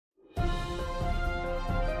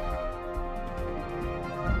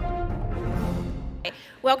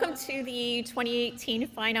Welcome to the 2018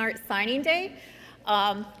 Fine Arts Signing Day.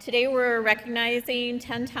 Today we're recognizing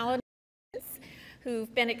 10 talented students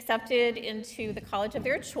who've been accepted into the college of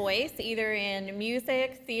their choice, either in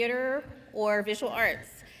music, theater, or visual arts.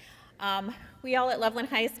 We all at Loveland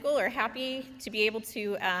High School are happy to be able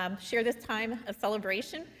to share this time of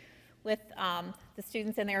celebration with the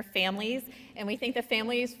students and their families, and we thank the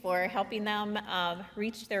families for helping them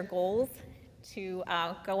reach their goals to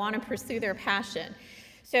go on and pursue their passion.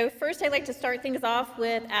 So first, I'd like to start things off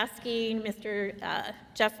with asking Mr.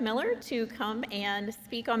 Jeff Miller to come and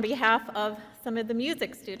speak on behalf of some of the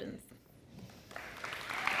music students.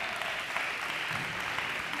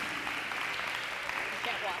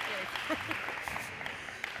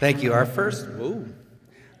 Thank you. Our first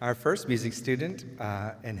music student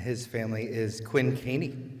and his family is Quinn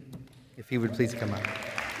Caney. If he would please come up.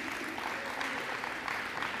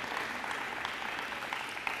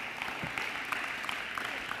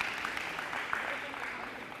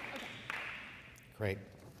 Great.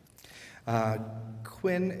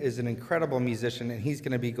 Quinn is an incredible musician, and he's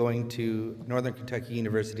going to be going to Northern Kentucky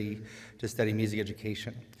University to study music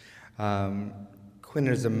education. Quinn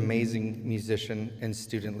is an amazing musician and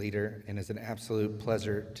student leader, and is an absolute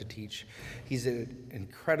pleasure to teach. He's an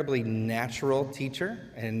incredibly natural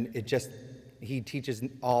teacher, and he teaches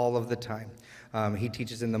all of the time. He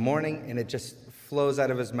teaches in the morning, and it just flows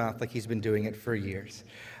out of his mouth like he's been doing it for years.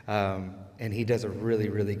 And he does a really,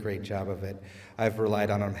 really great job of it. I've relied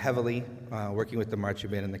on him heavily, working with the marching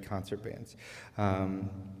band and the concert bands.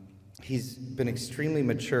 He's been extremely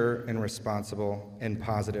mature and responsible and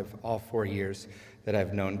positive all 4 years that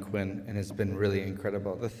I've known Quinn, and has been really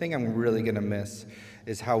incredible. The thing I'm really going to miss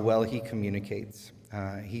is how well he communicates.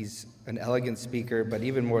 He's an elegant speaker, but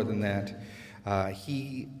even more than that,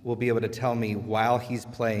 he will be able to tell me while he's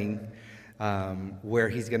playing where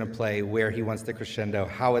he's going to play, where he wants the crescendo,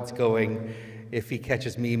 how it's going. If he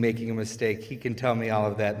catches me making a mistake, he can tell me all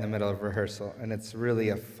of that in the middle of rehearsal, and it's really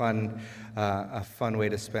a fun way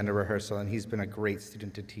to spend a rehearsal, and he's been a great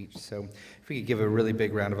student to teach. So if we could give a really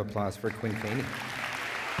big round of applause for Quinn Caney.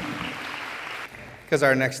 Because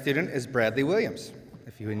our next student is Bradley Williams,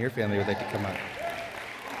 if you and your family would like to come up.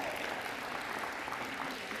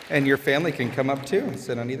 And your family can come up too and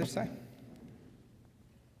sit on either side.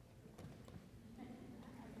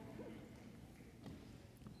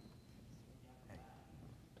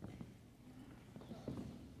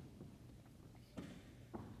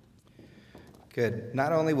 Good.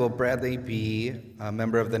 Not only will Bradley be a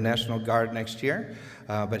member of the National Guard next year,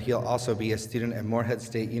 but he'll also be a student at Morehead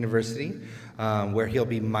State University, where he'll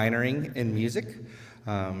be minoring in music.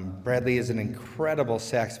 Bradley is an incredible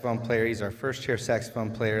saxophone player. He's our first-chair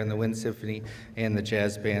saxophone player in the Wind Symphony and the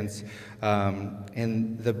jazz bands.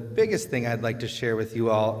 And the biggest thing I'd like to share with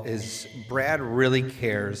you all is Brad really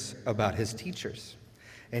cares about his teachers,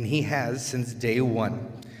 and he has since day one.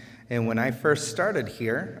 And when I first started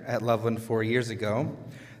here at Loveland 4 years ago,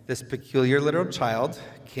 this peculiar little child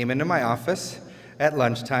came into my office at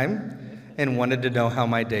lunchtime and wanted to know how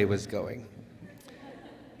my day was going.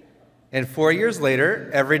 And 4 years later,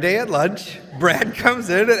 every day at lunch, Brad comes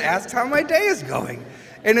in and asks how my day is going.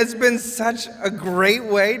 And it's been such a great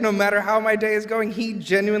way, no matter how my day is going. He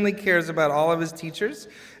genuinely cares about all of his teachers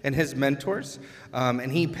and his mentors,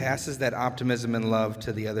 and he passes that optimism and love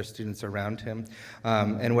to the other students around him.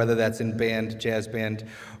 And whether that's in band, jazz band,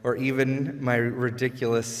 or even my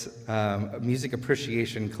ridiculous music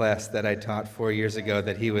appreciation class that I taught 4 years ago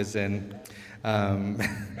that he was in,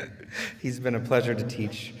 he's been a pleasure to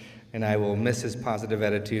teach, and I will miss his positive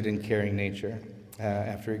attitude and caring nature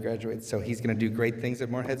after he graduates. So he's going to do great things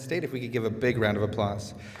at Morehead State. If we could give a big round of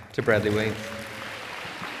applause to Bradley Williams.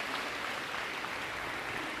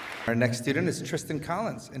 Our next student is Tristan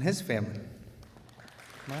Collins and his family.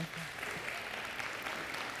 Come on.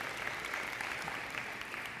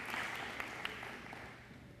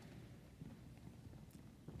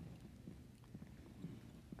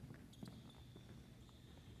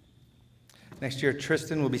 Next year,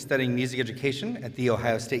 Tristan will be studying music education at The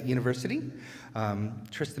Ohio State University.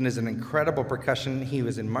 Tristan is an incredible percussion. He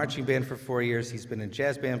was in marching band for 4 years. He's been in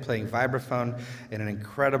jazz band playing vibraphone, and an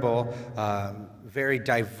incredible, very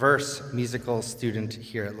diverse musical student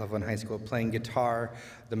here at Loveland High School, playing guitar,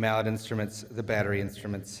 the mallet instruments, the battery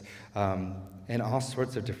instruments, and all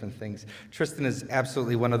sorts of different things. Tristan is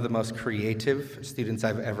absolutely one of the most creative students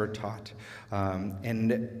I've ever taught.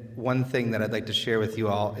 And one thing that I'd like to share with you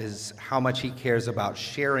all is how much he cares about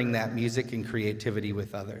sharing that music and creativity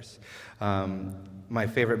with others. My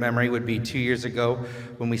favorite memory would be 2 years ago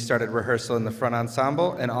when we started rehearsal in the front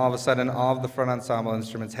ensemble, and all of a sudden all of the front ensemble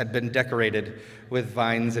instruments had been decorated with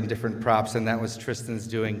vines and different props, and that was Tristan's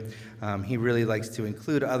doing. He really likes to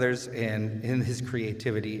include others and in his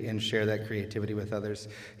creativity and share that creativity with others.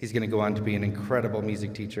 He's going to go on to be an incredible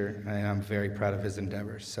music teacher, and I'm very proud of his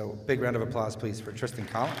endeavors. So big round of applause, please, for Tristan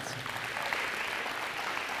Collins.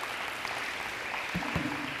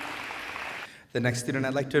 The next student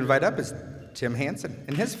I'd like to invite up is Tim Hansen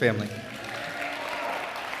and his family.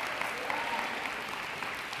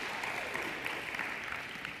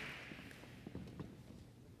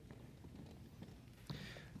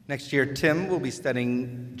 Next year, Tim will be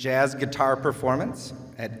studying jazz guitar performance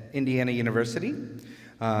at Indiana University.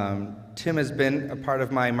 Tim has been a part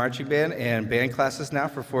of my marching band and band classes now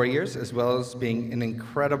for 4 years, as well as being an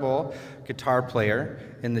incredible guitar player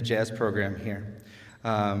in the jazz program here.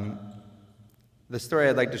 The story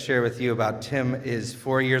I'd like to share with you about Tim is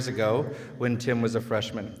 4 years ago when Tim was a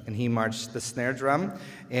freshman, and he marched the snare drum,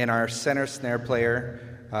 and our center snare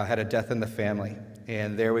player had a death in the family.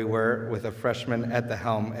 And there we were with a freshman at the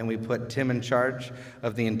helm, and we put Tim in charge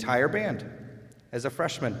of the entire band as a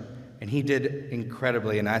freshman. And he did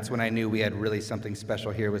incredibly, and that's when I knew we had really something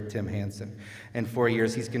special here with Tim Hansen. In 4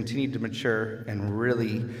 years, he's continued to mature and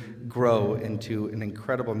really grow into an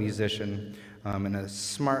incredible musician and a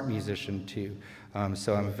smart musician too.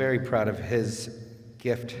 So I'm very proud of his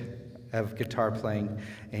gift of guitar playing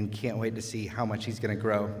and can't wait to see how much he's going to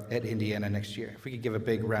grow at Indiana next year. If we could give a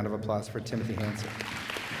big round of applause for Timothy Hansen.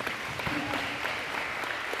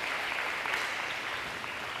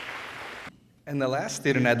 And the last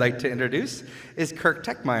student I'd like to introduce is Kirk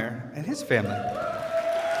Techmeyer and his family.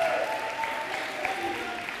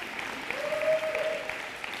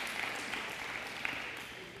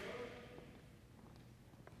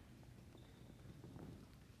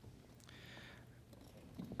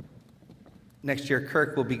 Next year,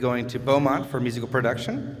 Kirk will be going to Beaumont for musical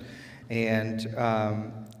production, and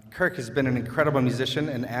Kirk has been an incredible musician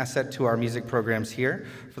and asset to our music programs here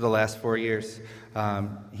for the last 4 years.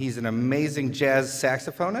 He's an amazing jazz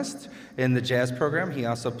saxophonist in the jazz program. He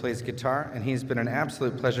also plays guitar, and he's been an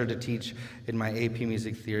absolute pleasure to teach in my AP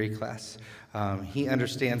Music Theory class. He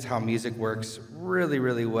understands how music works really,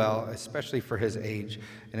 really well, especially for his age,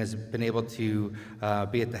 and has been able to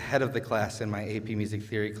be at the head of the class in my AP Music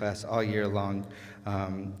Theory class all year long.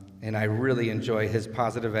 And I really enjoy his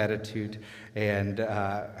positive attitude and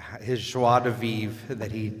his joie de vivre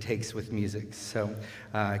that he takes with music. So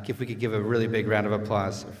if we could give a really big round of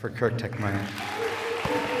applause for Kirk Techmeyer.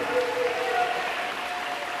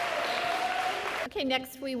 Okay,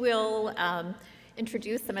 next we will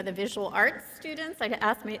introduce some of the visual arts students. I'd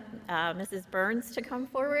ask Mrs. Burns to come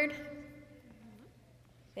forward.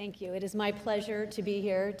 Thank you. It is my pleasure to be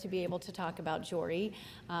here to be able to talk about Jory.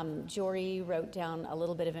 Jory wrote down a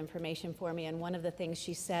little bit of information for me, and one of the things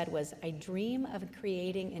she said was, I dream of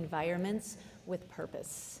creating environments with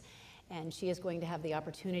purpose. And she is going to have the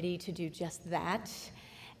opportunity to do just that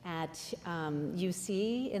at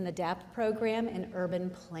UC in the DAP program in urban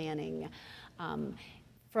planning.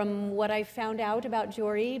 From what I found out about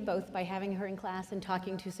Jory, both by having her in class and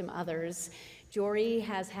talking to some others, Jory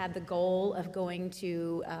has had the goal of going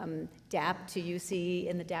to DAP, to UC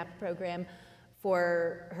in the DAP program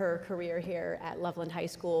for her career here at Loveland High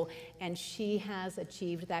School, and she has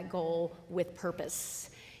achieved that goal with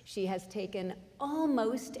purpose. She has taken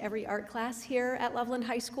almost every art class here at Loveland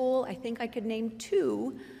High School. I think I could name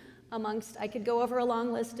 2 amongst, I could go over a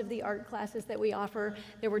long list of the art classes that we offer.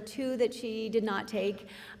 There were 2 that she did not take.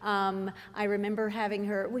 I remember having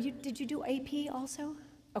her, did you do AP also?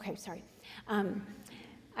 Okay, sorry.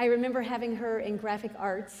 I remember having her in graphic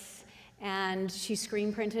arts, and she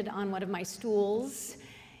screen printed on one of my stools.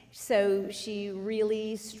 So she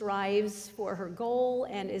really strives for her goal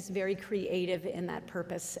and is very creative in that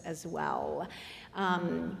purpose as well.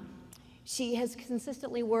 She has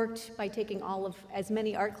consistently worked by taking as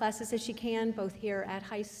many art classes as she can, both here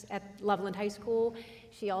at Loveland High School.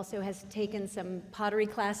 She also has taken some pottery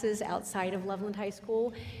classes outside of Loveland High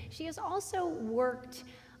School. She has also worked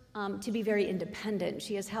to be very independent.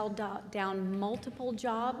 She has held down multiple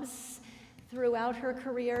jobs throughout her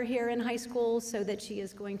career here in high school so that she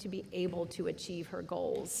is going to be able to achieve her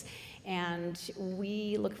goals. And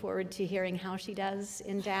we look forward to hearing how she does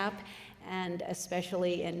in DAP, and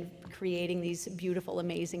especially in creating these beautiful,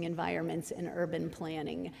 amazing environments in urban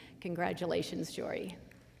planning. Congratulations, Jory.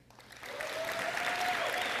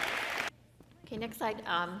 Okay, next I'd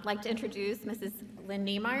like to introduce Mrs. Lynn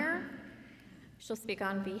Niemeyer. She'll speak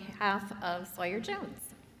on behalf of Sawyer Jones.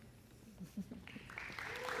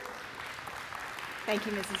 Thank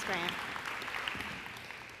you, Mrs. Grant.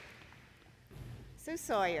 So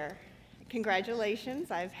Sawyer,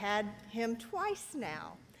 congratulations. I've had him twice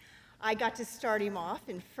now. I got to start him off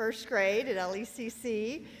in first grade at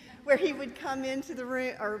LECC, where he would come into the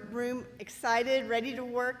room excited, ready to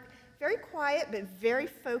work, very quiet, but very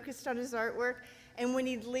focused on his artwork. And when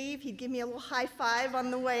he'd leave, he'd give me a little high five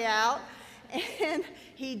on the way out. And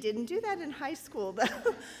he didn't do that in high school,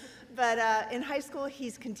 though. But in high school,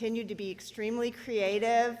 he's continued to be extremely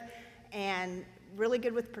creative and really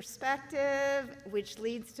good with perspective, which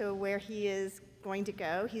leads to where he is going to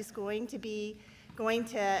go. He's going to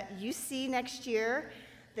UC next year,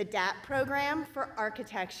 the DAP program for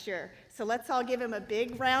architecture. So let's all give him a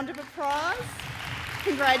big round of applause.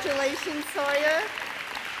 Congratulations, Sawyer.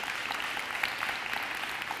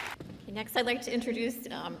 Okay, next, I'd like to introduce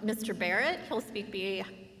Mr. Barrett. He'll speak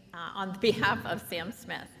on behalf of Sam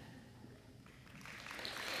Smith.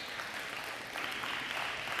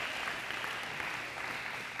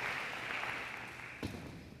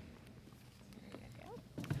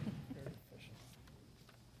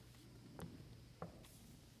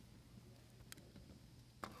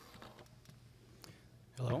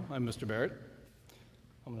 Hello, I'm Mr. Barrett.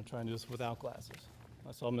 I'm going to try and do this without glasses.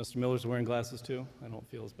 I saw Mr. Miller's wearing glasses too. I don't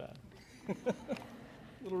feel as bad.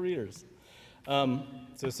 Little readers.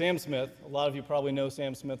 So Sam Smith, a lot of you probably know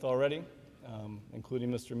Sam Smith already,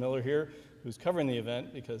 including Mr. Miller here, who's covering the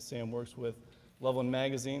event because Sam works with Loveland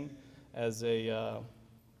Magazine as a,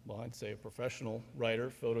 well, I'd say a professional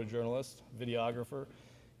writer, photojournalist, videographer,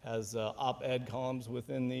 has op-ed columns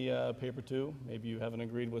within the paper too. Maybe you haven't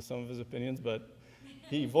agreed with some of his opinions, but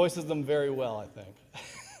he voices them very well, I think.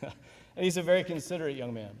 And he's a very considerate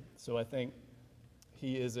young man. So I think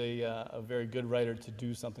he is a very good writer to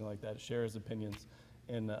do something like that, share his opinions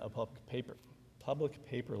in a public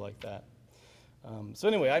paper like that. So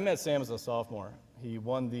anyway, I met Sam as a sophomore. He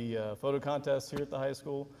won the photo contest here at the high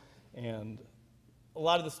school, and a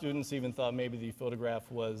lot of the students even thought maybe the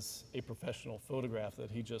photograph was a professional photograph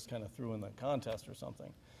that he just kind of threw in the contest or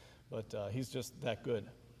something. But he's just that good.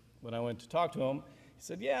 When I went to talk to him, he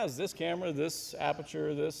said, yeah, it's this camera, this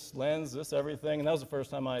aperture, this lens, this everything. And that was the first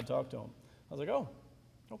time I had talked to him. I was like, oh,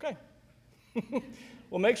 okay.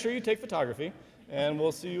 Well, make sure you take photography, and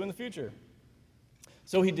we'll see you in the future.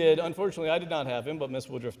 So he did. Unfortunately, I did not have him, but Miss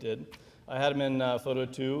Woodruff did. I had him in Photo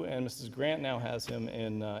 2, and Mrs. Grant now has him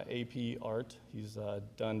in AP Art. He's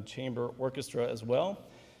done chamber orchestra as well.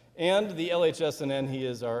 And the LHS&N, he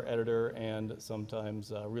is our editor and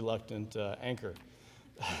sometimes reluctant anchor.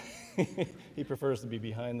 He prefers to be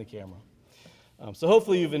behind the camera. So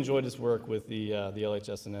hopefully you've enjoyed his work with the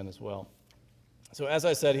LHS&N as well. So as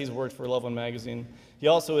I said, he's worked for Loveland Magazine. He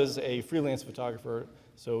also is a freelance photographer,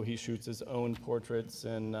 so he shoots his own portraits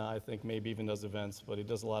and I think maybe even does events, but he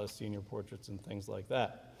does a lot of senior portraits and things like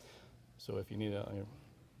that. So if you need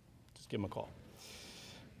just give him a call.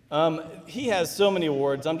 He has so many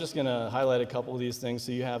awards. I'm just going to highlight a couple of these things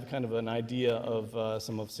so you have kind of an idea of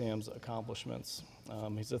some of Sam's accomplishments.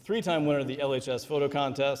 He's a 3-time winner of the LHS photo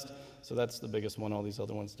contest, so that's the biggest one. All these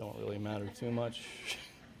other ones don't really matter too much.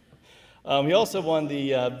 He also won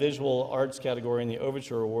the Visual Arts category in the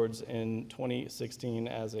Overture Awards in 2016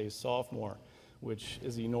 as a sophomore, which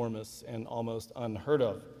is enormous and almost unheard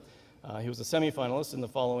of. He was a semifinalist in the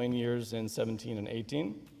following years in 17 and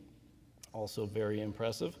 18, also very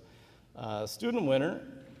impressive. Student winner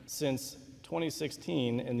since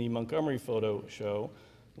 2016 in the Montgomery Photo Show,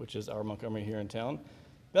 which is our Montgomery here in town.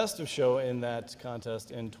 Best of show in that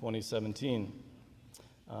contest in 2017.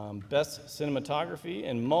 Best cinematography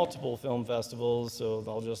in multiple film festivals, so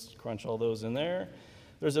I'll just crunch all those in there.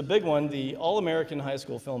 There's a big one, the All-American High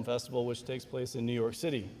School Film Festival, which takes place in New York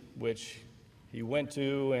City, which he went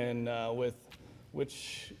to, and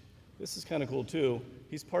which this is kind of cool too.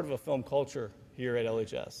 He's part of a film culture here at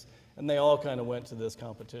LHS, and they all kind of went to this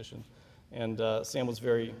competition. And Sam was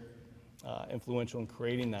very influential in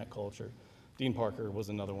creating that culture. Dean Parker was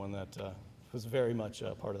another one that was very much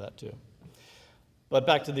part of that too. But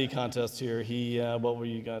back to the contest here. He, what were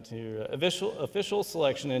you got here? Official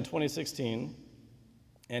selection in 2016,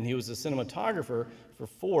 and he was a cinematographer for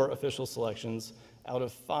 4 official selections out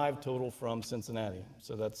of 5 total from Cincinnati.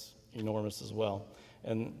 So that's enormous as well,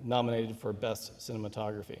 and nominated for Best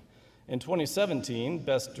Cinematography. In 2017,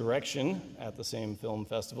 Best Direction at the same film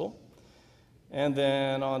festival. And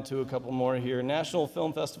then on to a couple more here. National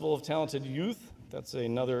Film Festival of Talented Youth. That's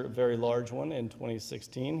another very large one in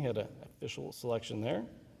 2016. He had an official selection there.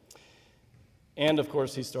 And of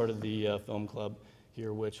course, he started the film club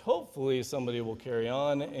here, which hopefully somebody will carry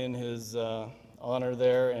on in his honor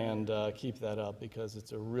there and keep that up because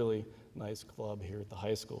it's a really nice club here at the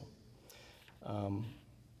high school.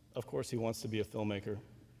 Of course, he wants to be a filmmaker,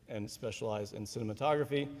 and specialize in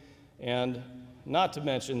cinematography, and not to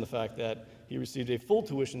mention the fact that he received a full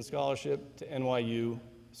tuition scholarship to NYU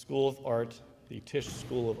School of Art, the Tisch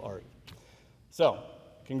School of Art. So,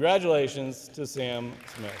 congratulations to Sam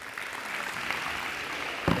Smith.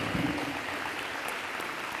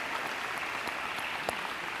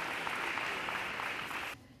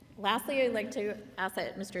 Lastly, I'd like to ask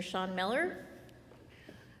that Mr. Sean Miller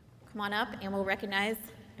come on up, and we'll recognize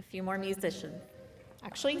a few more musicians.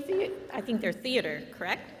 Actually, I think they're theater,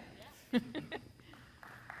 correct?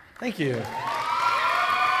 Thank you.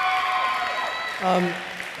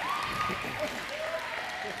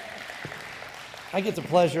 I get the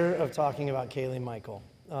pleasure of talking about Kaylee Michael.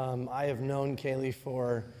 I have known Kaylee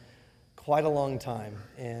for quite a long time,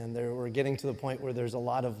 and we're getting to the point where there's a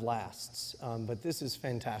lot of lasts. But this is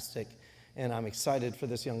fantastic, and I'm excited for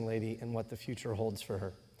this young lady and what the future holds for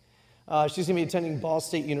her. She's going to be attending Ball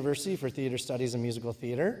State University for Theater Studies and Musical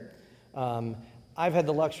Theater. I've had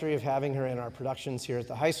the luxury of having her in our productions here at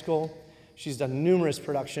the high school. She's done numerous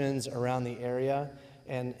productions around the area,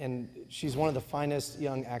 and she's one of the finest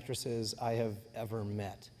young actresses I have ever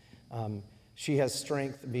met. She has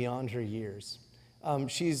strength beyond her years.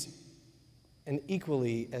 She's an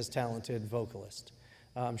equally as talented vocalist.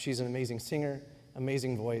 She's an amazing singer,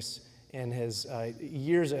 amazing voice, and has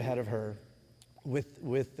years ahead of her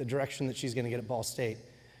with the direction that she's going to get at Ball State,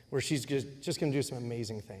 where she's just going to do some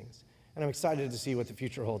amazing things. And I'm excited to see what the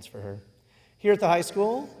future holds for her. Here at the high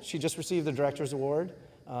school, she just received the Director's Award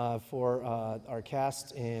for our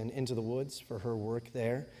cast in Into the Woods for her work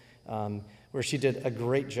there, where she did a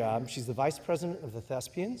great job. She's the Vice President of the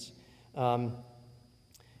Thespians.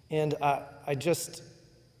 And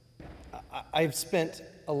I've spent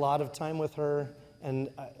a lot of time with her, and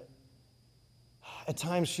at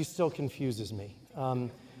times she still confuses me.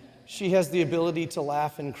 She has the ability to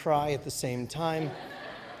laugh and cry at the same time,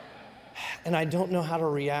 and I don't know how to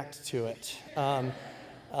react to it.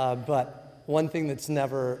 But one thing that's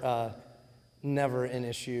never an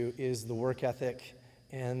issue is the work ethic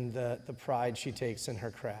and the pride she takes in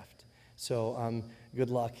her craft. So good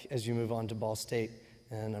luck as you move on to Ball State,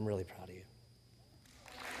 and I'm really proud of you.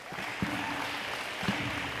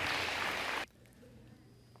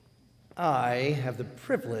 I have the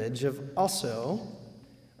privilege of also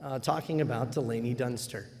talking about Delaney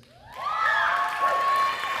Dunster.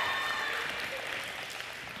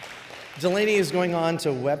 Delaney is going on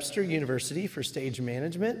to Webster University for stage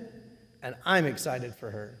management, and I'm excited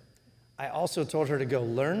for her. I also told her to go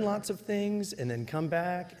learn lots of things and then come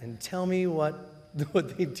back and tell me what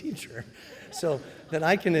they teach her, so that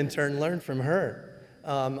I can in turn learn from her.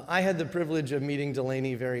 I had the privilege of meeting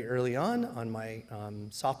Delaney very early on my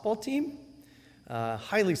softball team.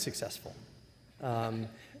 Highly successful.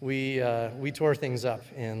 We tore things up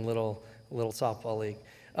in little softball league.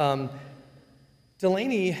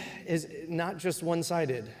 Delaney is not just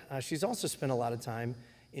one-sided. She's also spent a lot of time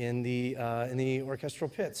in the orchestral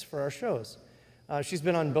pits for our shows. She's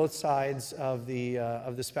been on both sides of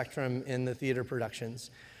the spectrum in the theater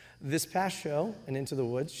productions. This past show, in Into the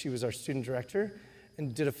Woods, she was our student director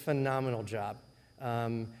and did a phenomenal job.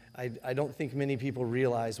 I don't think many people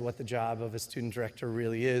realize what the job of a student director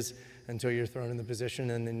really is until you're thrown in the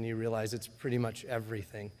position, and then you realize it's pretty much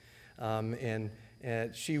everything.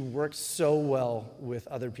 And she works so well with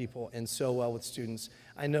other people and so well with students.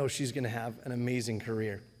 I know she's going to have an amazing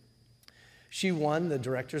career. She won the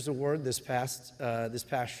Director's Award this past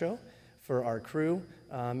show for our crew,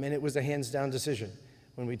 and it was a hands-down decision.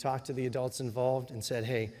 When we talked to the adults involved and said,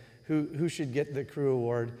 hey, who should get the crew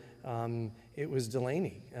award, it was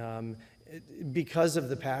Delaney. Because of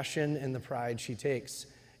the passion and the pride she takes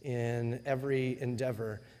in every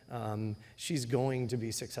endeavor, she's going to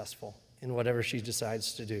be successful in whatever she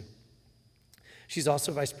decides to do. She's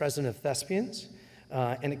also Vice President of Thespians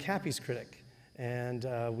and a Cappy's critic. And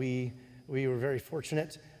we were very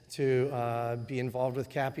fortunate to be involved with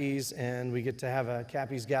Cappy's, and we get to have a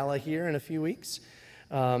Cappy's Gala here in a few weeks.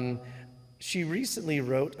 She recently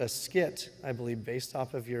wrote a skit, I believe, based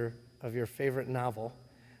off of your favorite novel,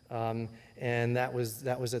 and that was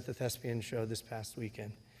at the Thespian show this past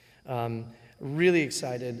weekend. Really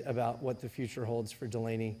excited about what the future holds for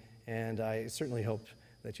Delaney, and I certainly hope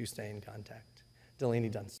that you stay in contact. Delaney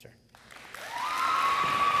Dunster.